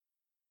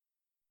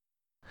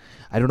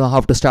I don't know how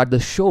to start the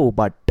show,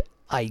 but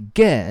I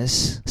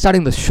guess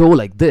starting the show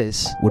like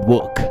this would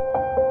work.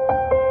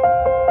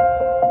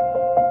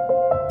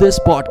 This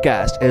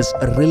podcast is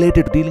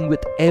related to dealing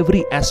with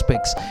every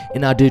aspects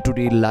in our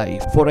day-to-day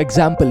life. For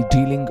example,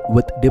 dealing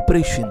with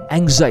depression,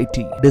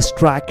 anxiety,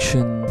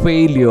 distraction,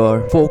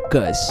 failure,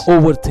 focus,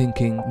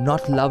 overthinking,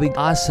 not loving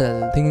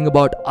ourselves, thinking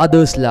about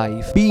others'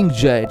 life, being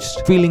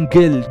judged, feeling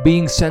guilt,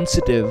 being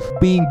sensitive,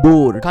 being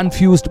bored,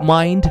 confused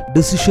mind,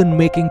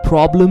 decision-making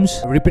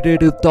problems,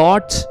 repetitive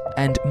thoughts,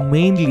 and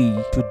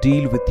mainly to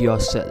deal with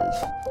yourself.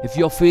 If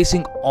you're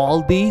facing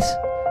all these,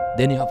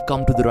 then you have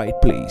come to the right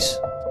place.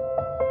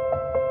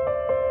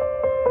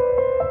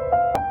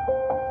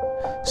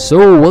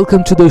 So,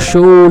 welcome to the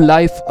show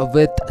Life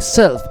with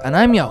Self, and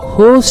I'm your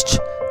host,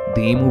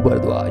 Dhemu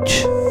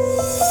Bharadwaj.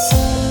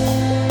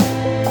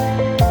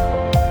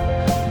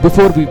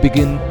 Before we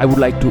begin, I would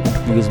like to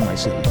introduce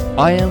myself.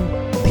 I am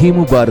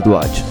Dhemu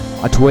Bharadwaj,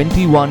 a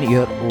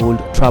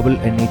 21-year-old travel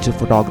and nature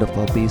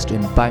photographer based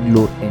in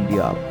Bangalore,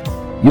 India.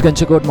 You can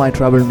check out my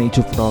travel and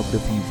nature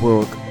photography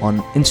work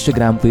on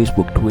Instagram,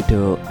 Facebook,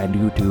 Twitter, and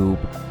YouTube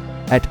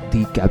at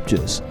The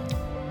Captures.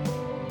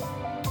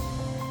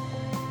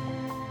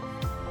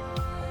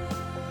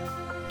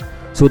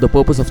 So the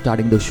purpose of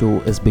starting the show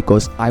is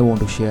because I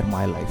want to share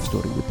my life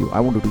story with you.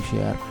 I wanted to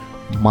share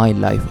my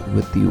life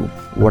with you,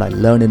 what I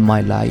learned in my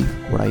life,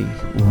 what I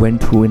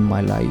went through in my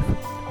life,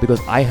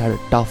 because I had a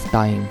tough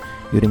time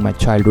during my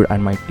childhood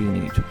and my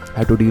teenage. I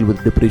had to deal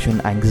with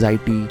depression,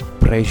 anxiety,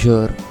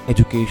 pressure,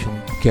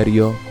 education,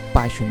 career,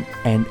 passion,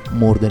 and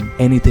more than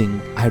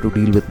anything, I had to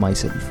deal with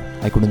myself.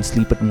 I couldn't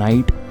sleep at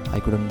night. I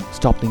couldn't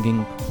stop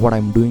thinking what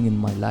I'm doing in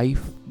my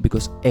life,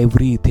 because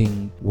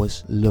everything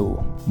was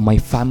low. My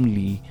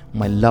family,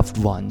 my loved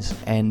ones,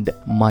 and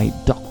my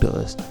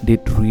doctors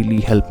did really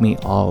help me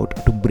out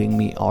to bring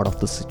me out of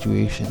the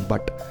situation.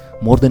 But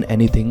more than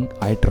anything,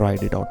 I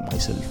tried it out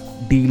myself,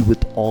 deal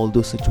with all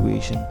those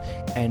situations.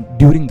 And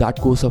during that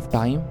course of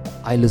time,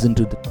 I listened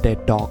to the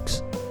TED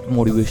Talks,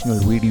 motivational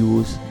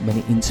videos,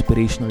 many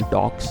inspirational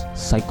talks,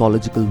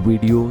 psychological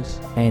videos,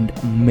 and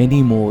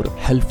many more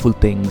helpful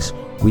things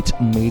which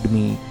made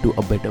me to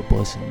a better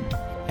person.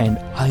 And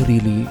I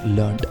really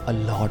learned a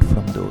lot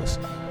from those.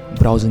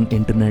 Browsing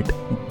internet,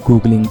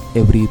 googling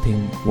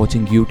everything,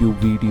 watching YouTube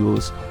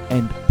videos,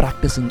 and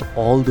practicing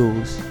all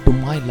those to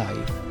my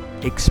life.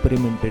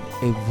 Experimented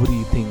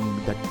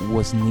everything that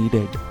was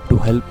needed to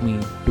help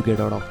me to get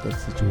out of that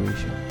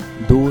situation.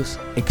 Those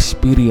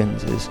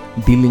experiences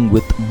dealing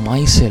with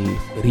myself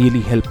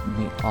really helped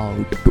me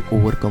out to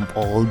overcome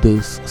all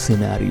those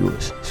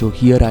scenarios. So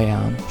here I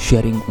am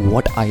sharing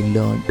what I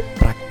learned,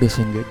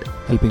 practicing it,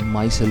 helping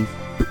myself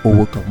to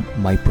overcome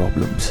my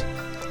problems.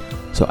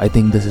 So I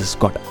think this has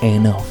got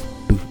enough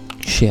to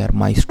share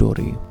my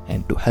story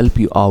and to help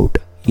you out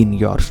in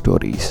your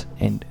stories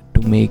and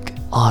to make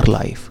our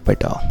life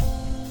better.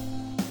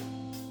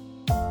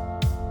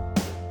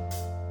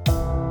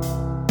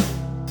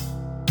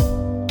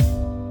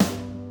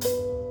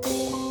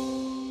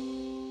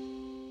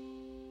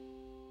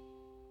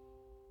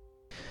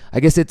 I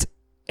guess it's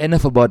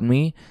enough about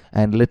me,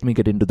 and let me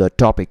get into the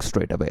topic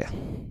straight away.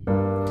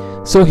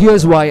 So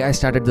here's why I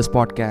started this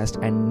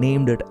podcast and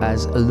named it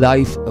as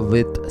Life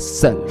with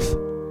Self.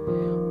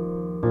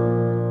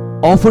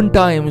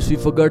 Oftentimes we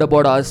forget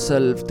about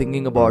ourselves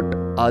thinking about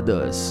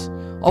others.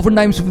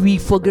 Oftentimes we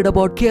forget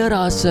about care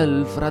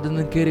ourselves rather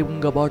than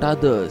caring about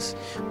others.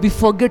 We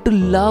forget to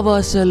love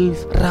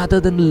ourselves rather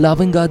than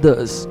loving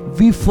others.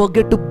 We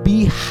forget to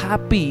be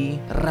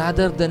happy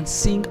rather than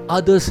seeing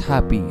others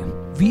happy.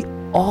 We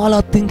all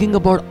are thinking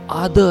about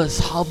others,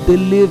 how they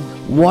live,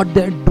 what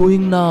they're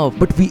doing now,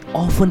 but we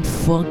often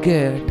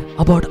forget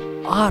about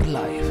our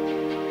life.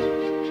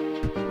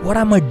 What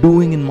am I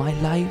doing in my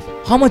life?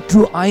 How much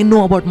do I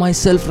know about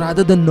myself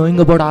rather than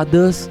knowing about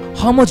others?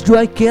 How much do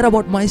I care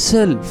about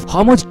myself?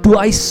 How much do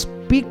I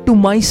speak to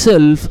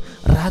myself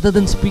rather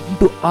than speaking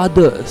to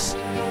others?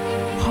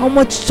 How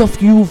much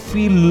of you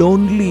feel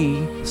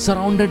lonely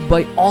surrounded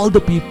by all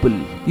the people?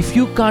 If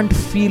you can't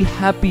feel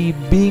happy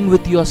being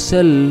with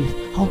yourself,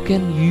 how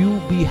can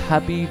you be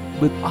happy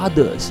with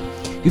others?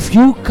 If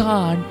you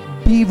can't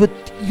be with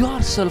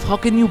yourself, how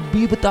can you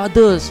be with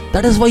others?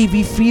 That is why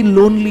we feel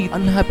lonely,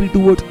 unhappy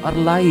towards our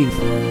life.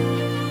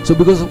 So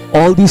because of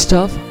all this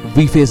stuff,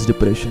 we face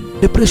depression.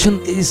 Depression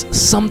is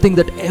something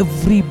that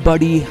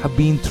everybody have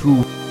been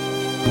through.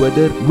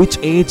 Whether which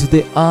age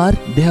they are,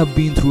 they have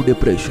been through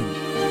depression.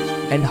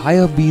 And I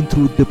have been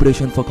through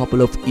depression for a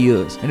couple of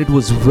years, and it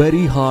was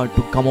very hard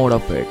to come out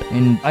of it.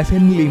 And I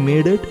finally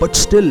made it, but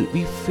still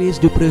we face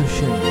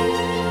depression.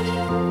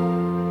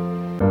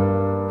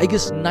 I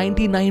guess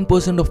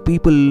 99% of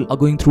people are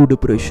going through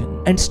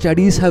depression. And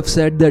studies have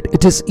said that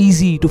it is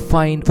easy to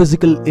find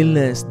physical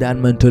illness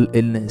than mental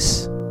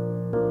illness.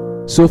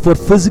 So for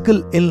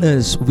physical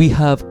illness, we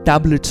have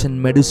tablets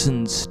and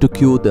medicines to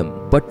cure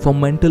them. But for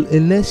mental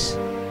illness,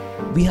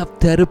 we have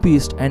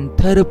therapists and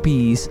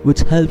therapies which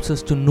helps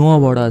us to know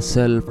about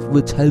ourselves,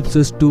 which helps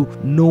us to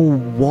know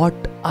what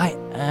I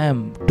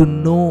am, to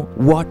know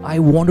what I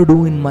want to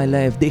do in my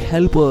life. They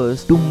help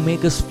us to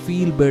make us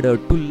feel better,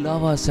 to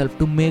love ourselves,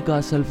 to make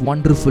ourselves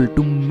wonderful,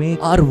 to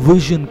make our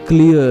vision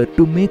clear,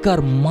 to make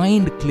our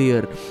mind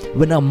clear.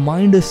 When our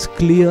mind is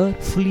clear,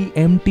 fully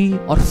empty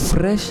or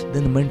fresh,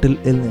 then the mental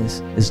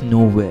illness is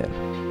nowhere.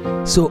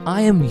 So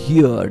I am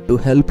here to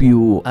help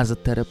you as a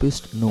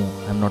therapist. No,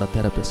 I'm not a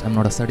therapist. I'm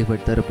not a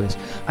certified therapist.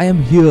 I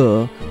am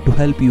here to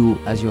help you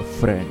as your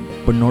friend.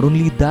 But not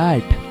only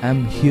that,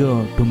 I'm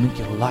here to make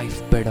your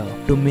life better,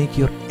 to make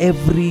your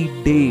every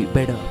day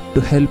better,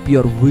 to help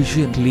your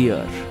vision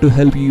clear, to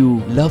help you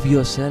love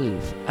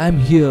yourself. I'm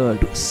here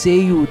to say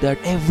you that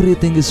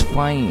everything is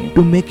fine,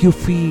 to make you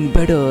feel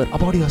better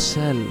about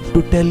yourself,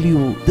 to tell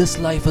you this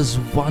life is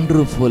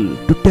wonderful,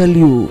 to tell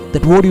you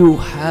that what you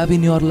have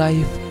in your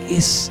life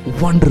is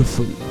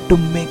wonderful, to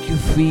make you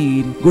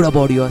feel good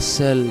about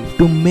yourself,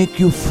 to make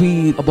you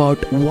feel about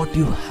what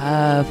you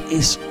have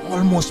is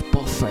almost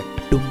perfect,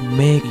 to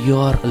make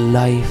your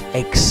life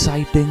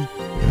exciting,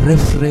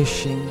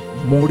 refreshing,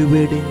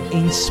 motivating,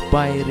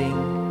 inspiring.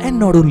 And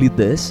not only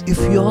this, if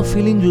you're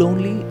feeling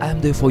lonely, I'm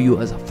there for you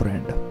as a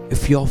friend.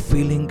 If you're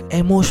feeling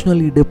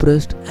emotionally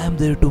depressed, I'm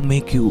there to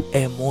make you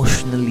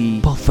emotionally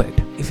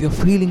perfect. If you're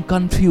feeling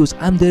confused,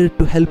 I'm there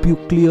to help you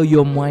clear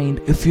your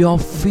mind. If you're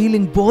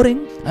feeling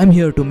boring, I'm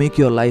here to make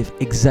your life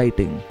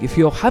exciting. If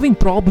you're having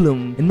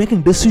problem in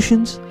making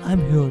decisions,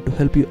 I'm here to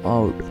help you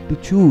out, to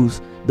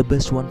choose the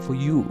best one for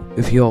you.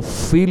 If you're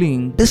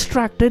feeling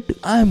distracted,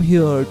 I'm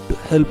here to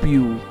help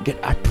you get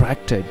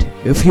attracted.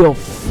 If you're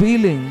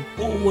feeling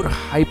over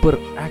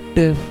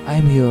hyperactive,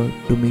 I'm here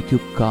to make you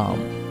calm.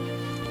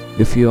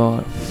 If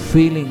you're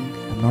feeling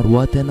I'm not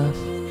worth enough,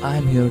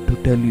 I'm here to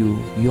tell you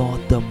you're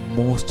the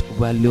most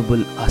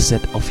valuable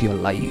asset of your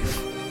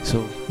life.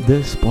 So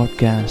this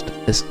podcast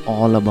is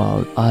all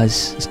about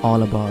us, it's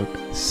all about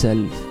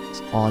self,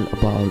 it's all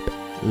about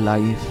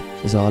life,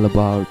 it's all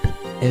about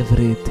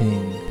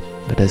everything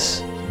that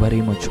is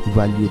very much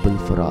valuable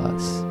for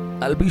us.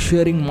 I'll be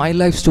sharing my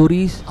life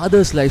stories,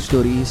 others' life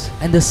stories,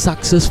 and the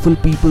successful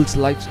people's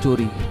life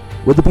story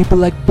with the people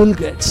like Bill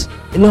Gates,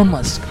 Elon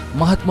Musk,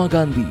 Mahatma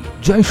Gandhi,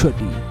 Jai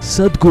Shetty,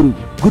 Sadhguru,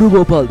 Guru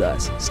Gopal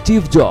Das,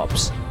 Steve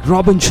Jobs,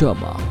 Robin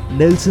Sharma,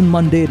 Nelson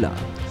Mandela,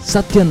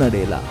 Satya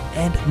Nadella,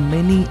 and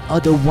many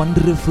other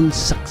wonderful,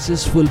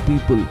 successful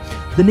people.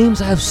 The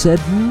names I have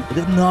said you,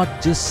 they're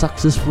not just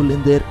successful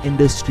in their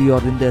industry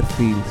or in their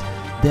fields.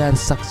 They are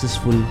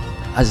successful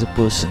as a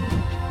person.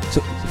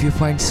 So if you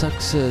find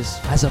success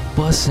as a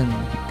person,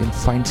 you can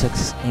find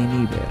success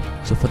anywhere.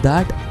 So for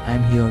that,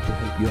 I'm here to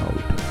help you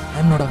out.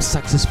 I'm not a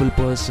successful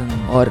person,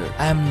 or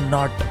I'm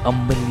not a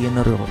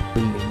millionaire or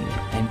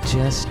billionaire. I'm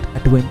just a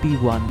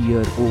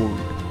 21-year-old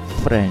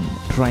friend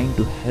trying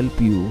to help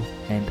you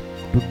and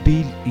to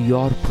deal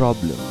your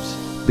problems,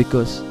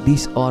 because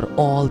these are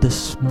all the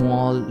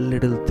small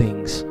little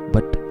things,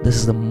 but this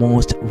is the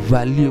most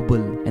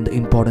valuable and the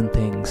important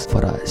things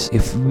for us.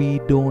 If we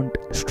don't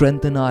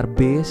strengthen our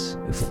base,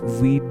 if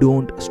we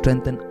don't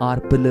strengthen our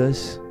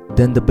pillars,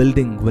 then the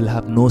building will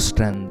have no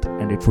strength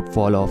and it would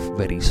fall off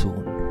very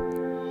soon.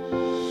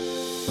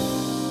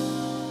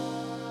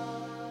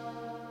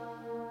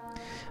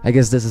 I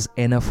guess this is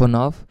enough for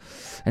now.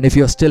 And if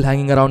you're still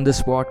hanging around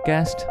this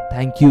podcast,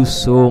 thank you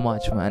so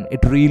much, man.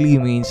 It really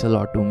means a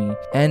lot to me.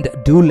 And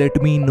do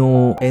let me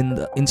know in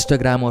the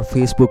Instagram or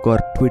Facebook or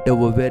Twitter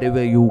or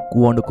wherever you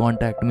want to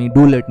contact me.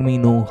 Do let me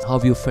know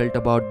how you felt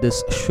about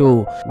this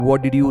show.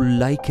 What did you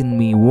like in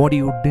me? What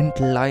you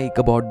didn't like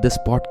about this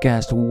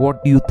podcast?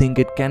 What do you think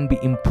it can be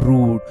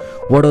improved?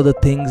 What are the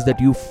things that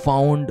you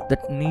found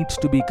that needs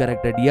to be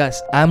corrected?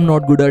 Yes, I'm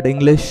not good at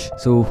English.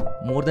 So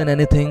more than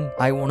anything,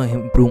 I want to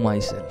improve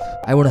myself.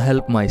 I want to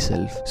help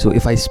myself. So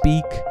if I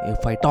speak,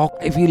 if I talk,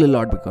 I feel a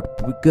lot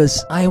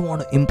because I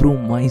want to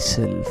improve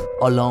myself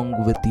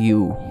along with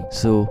you.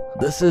 So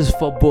this is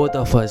for both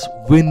of us,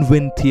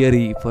 win-win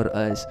theory for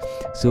us.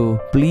 So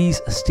please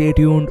stay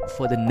tuned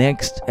for the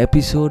next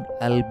episode.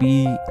 I'll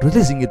be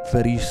releasing it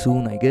very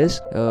soon, I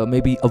guess,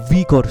 maybe a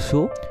week or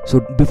so. So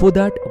before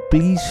that,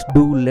 please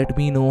do let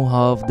me know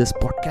how this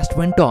podcast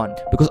went on,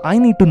 because I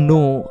need to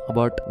know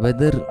about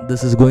whether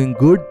this is going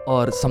good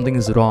or something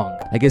is wrong.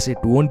 I guess it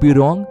won't be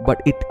wrong,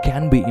 but it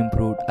can be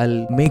improved.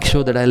 I'll make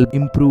sure that I'll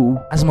improve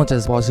as much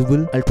as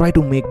possible. I'll try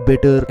to make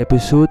better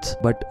episodes,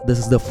 but this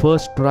is the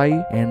first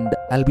try, and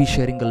I'll be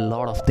sharing a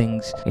lot of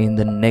things in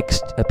the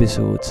next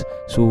episodes.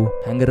 So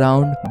hang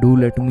around, do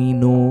let me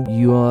know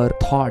your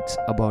thoughts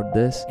about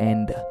this,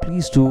 and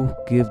please do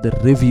give the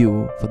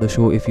review for the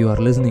show if you are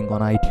listening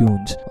on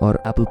iTunes or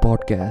Apple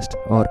Podcast.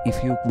 Or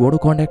if you want to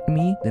contact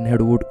me, then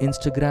head over to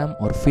Instagram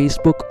or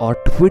Facebook or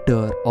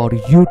Twitter or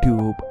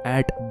YouTube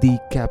at The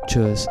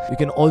Captures. You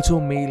can also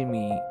mail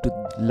me to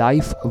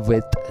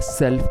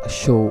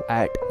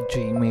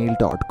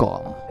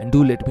lifewithselfshow@gmail.com, and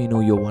do let me know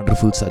your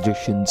wonderful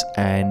suggestions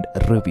and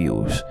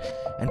reviews.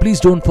 And please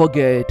don't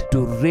forget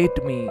to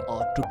rate me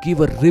or to give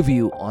a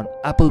review on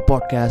Apple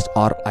Podcast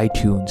or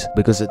iTunes,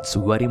 because it's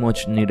very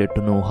much needed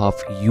to know how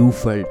you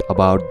felt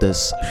about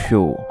this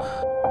show.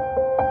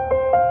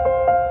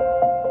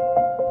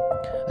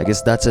 I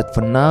guess that's it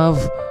for now.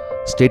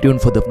 Stay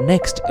tuned for the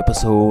next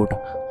episode.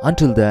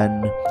 Until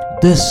then,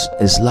 this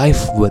is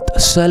Life with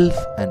Self,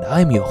 and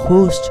I'm your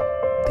host,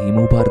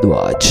 Dhimu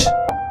Bhardwaj.